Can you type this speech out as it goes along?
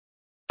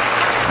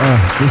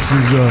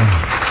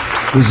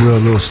This is a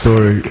little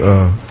story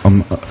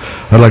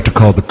I'd like to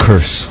call The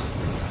Curse.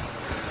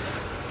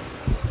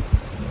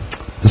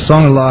 The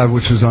song Alive,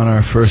 which was on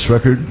our first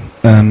record,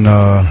 and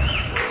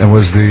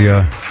was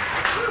the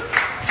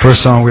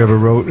first song we ever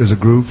wrote as a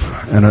group,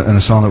 and a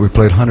song that we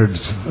played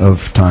hundreds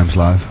of times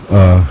live.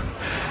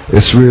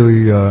 It's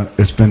really,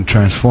 it's been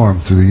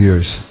transformed through the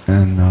years,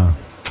 and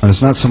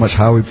it's not so much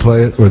how we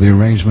play it or the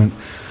arrangement,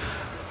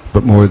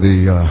 but more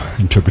the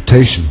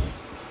interpretation.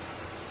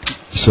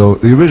 So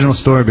the original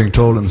story being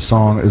told in the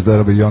song is that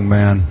of a young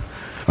man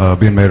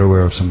being made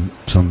aware of some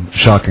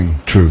shocking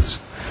truths.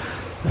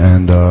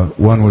 And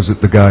one was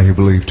that the guy he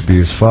believed to be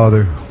his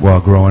father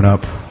while growing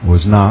up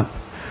was not.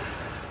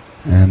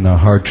 And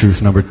hard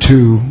truth number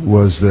two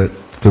was that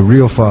the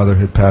real father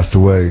had passed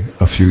away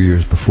a few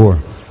years before.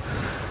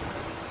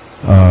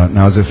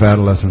 Now, as if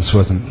adolescence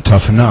wasn't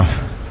tough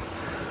enough.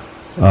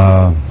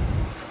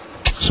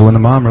 So when the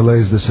mom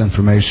relays this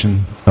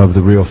information of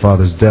the real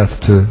father's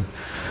death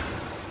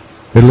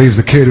it leaves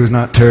the kid, who's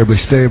not terribly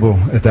stable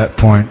at that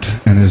point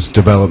in his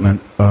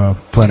development,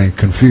 plenty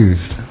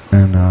confused.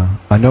 And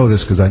I know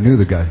this because I knew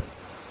the guy.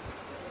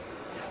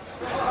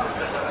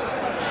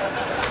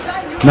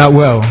 Not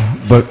well,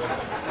 but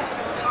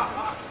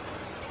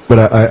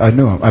I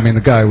knew him. I mean,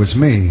 the guy was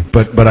me,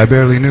 but I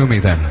barely knew me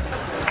then.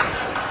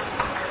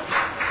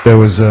 There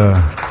was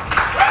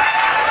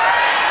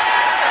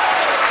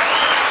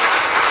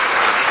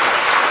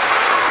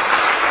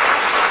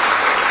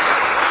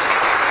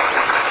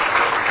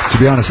to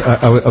be honest,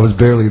 I was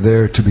barely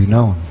there to be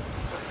known.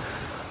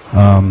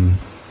 And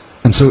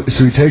so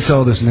he takes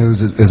all this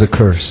news as a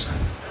curse.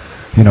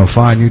 You know,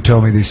 fine, you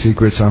tell me these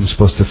secrets, I'm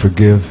supposed to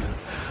forgive,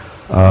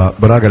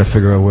 but I got to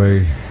figure a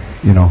way,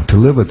 you know, to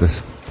live with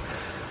this.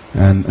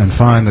 And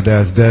fine, the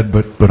dad's dead,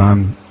 but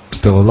I'm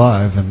still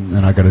alive,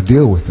 and I got to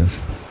deal with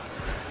this.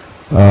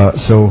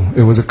 So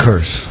it was a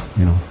curse,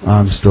 you know,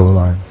 I'm still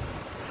alive.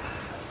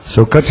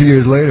 So cut to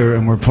years later,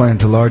 and we're playing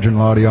to larger and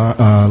larger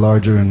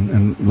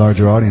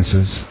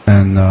audiences,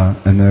 and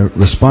they're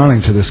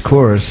responding to this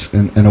chorus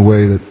in a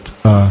way that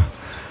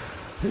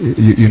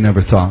you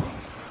never thought.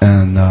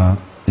 And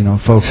you know,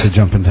 folks are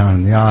jumping down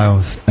in the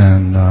aisles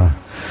and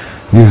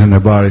using their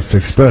bodies to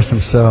express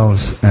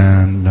themselves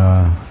and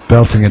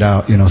belting it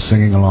out, you know,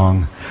 singing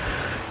along,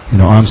 you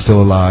know, I'm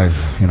still alive,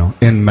 you know,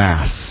 in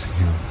mass.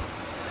 You know.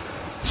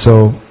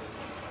 So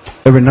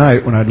every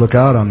night when I'd look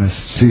out on this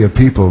sea of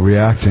people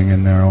reacting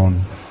in their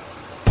own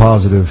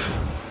positive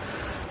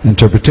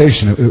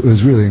interpretation, it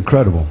was really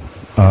incredible.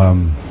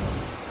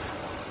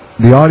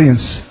 The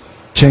audience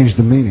changed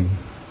the meaning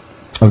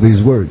of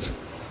these words.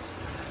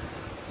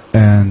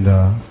 And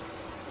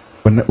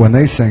when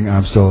they sing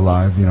I'm still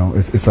alive, you know,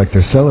 it's like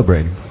they're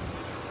celebrating.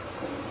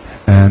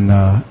 And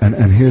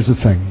here's the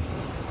thing.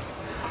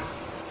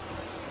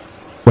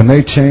 When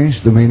they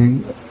changed the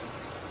meaning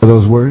of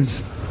those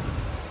words,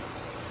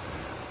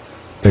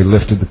 they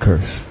lifted the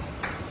curse.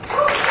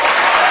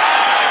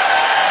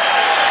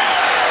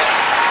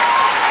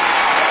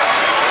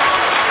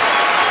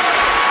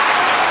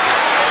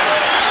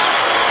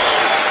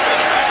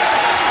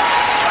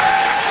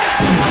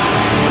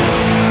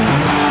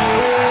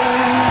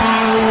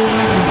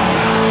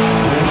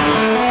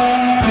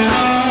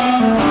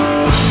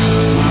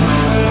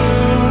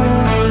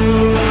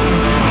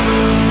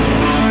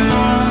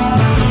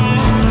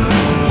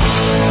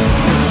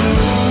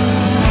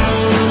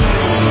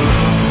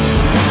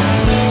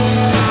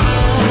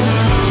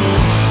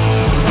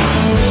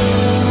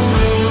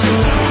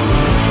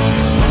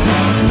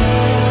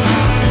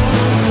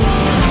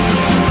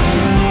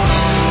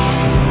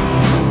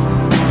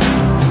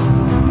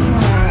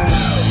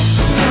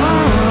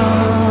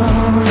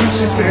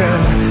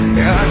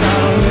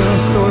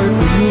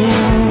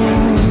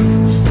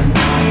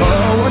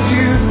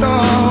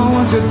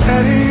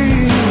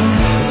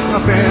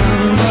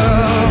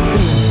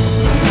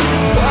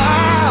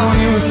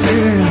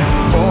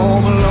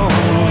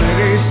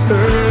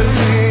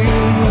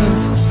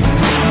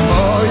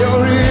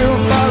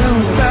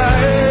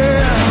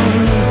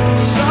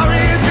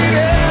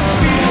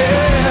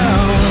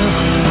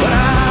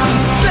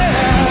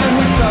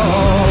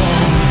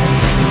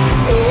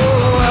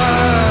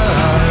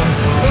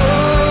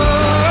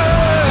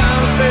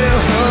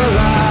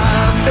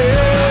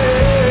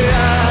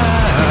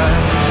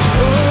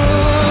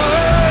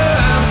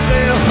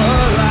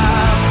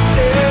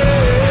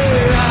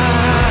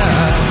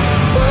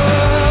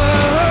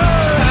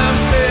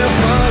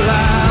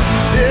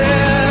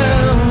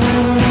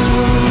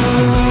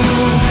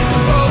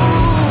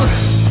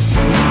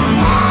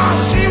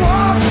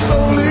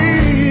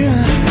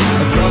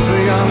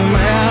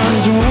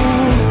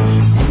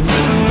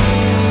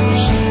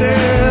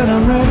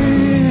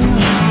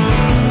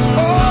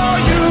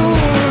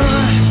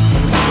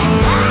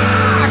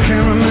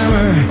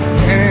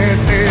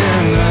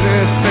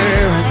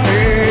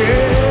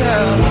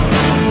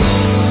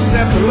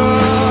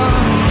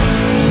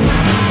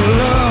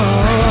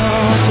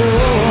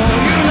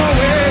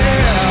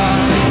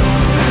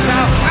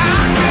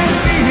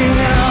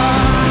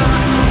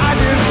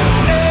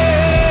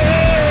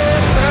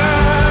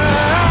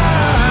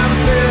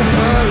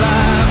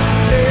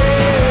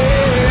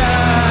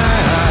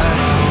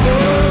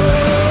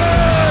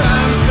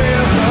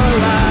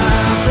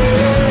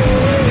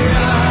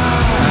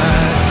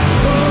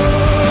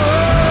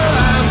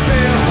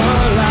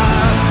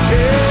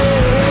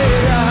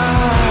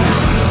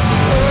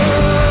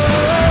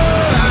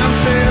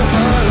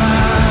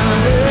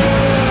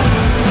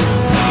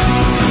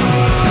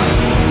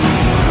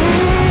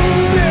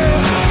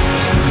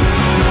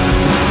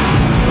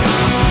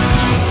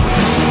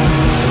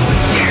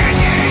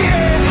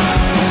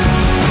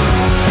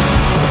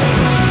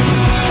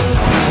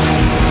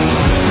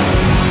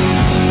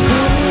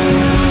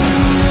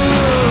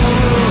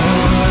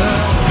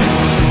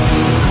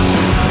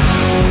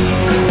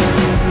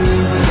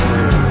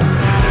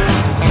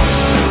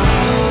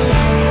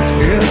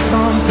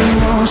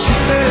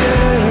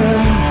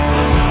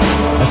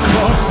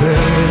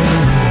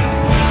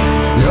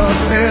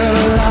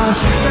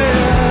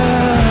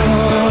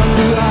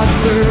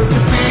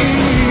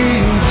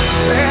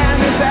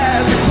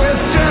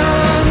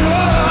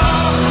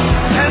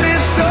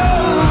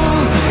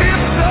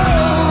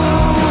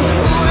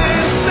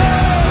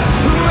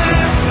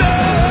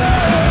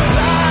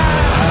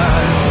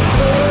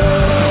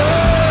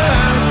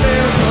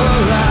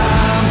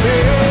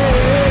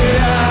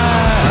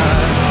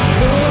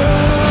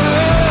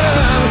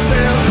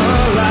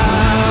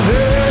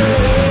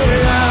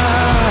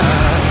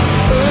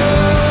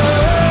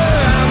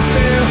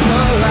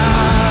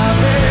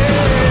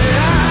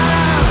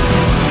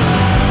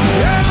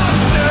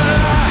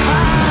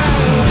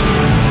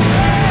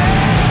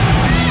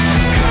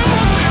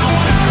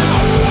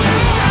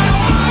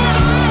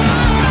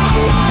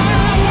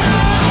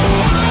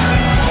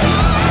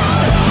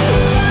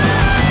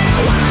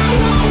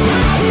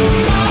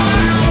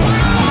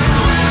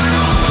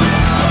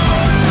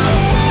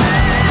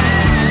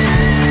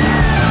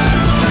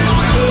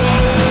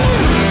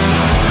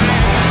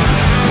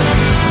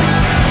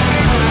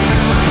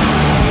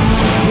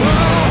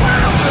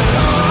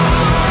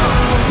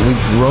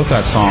 we wrote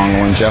that song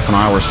when Jeff and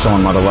I were still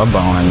in Mother Love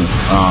Bone, and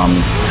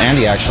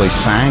Andy actually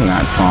sang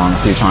that song a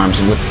few times.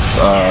 With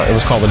it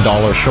was called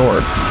 $1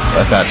 Short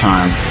at that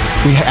time.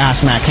 We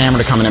asked Matt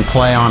Cameron to come in and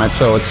play on it,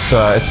 so it's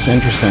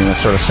interesting, the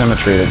sort of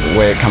symmetry, the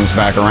way it comes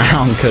back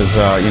around, because,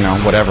 you know,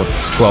 whatever,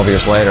 12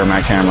 years later,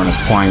 Matt Cameron is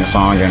playing the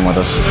song again with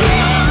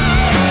us.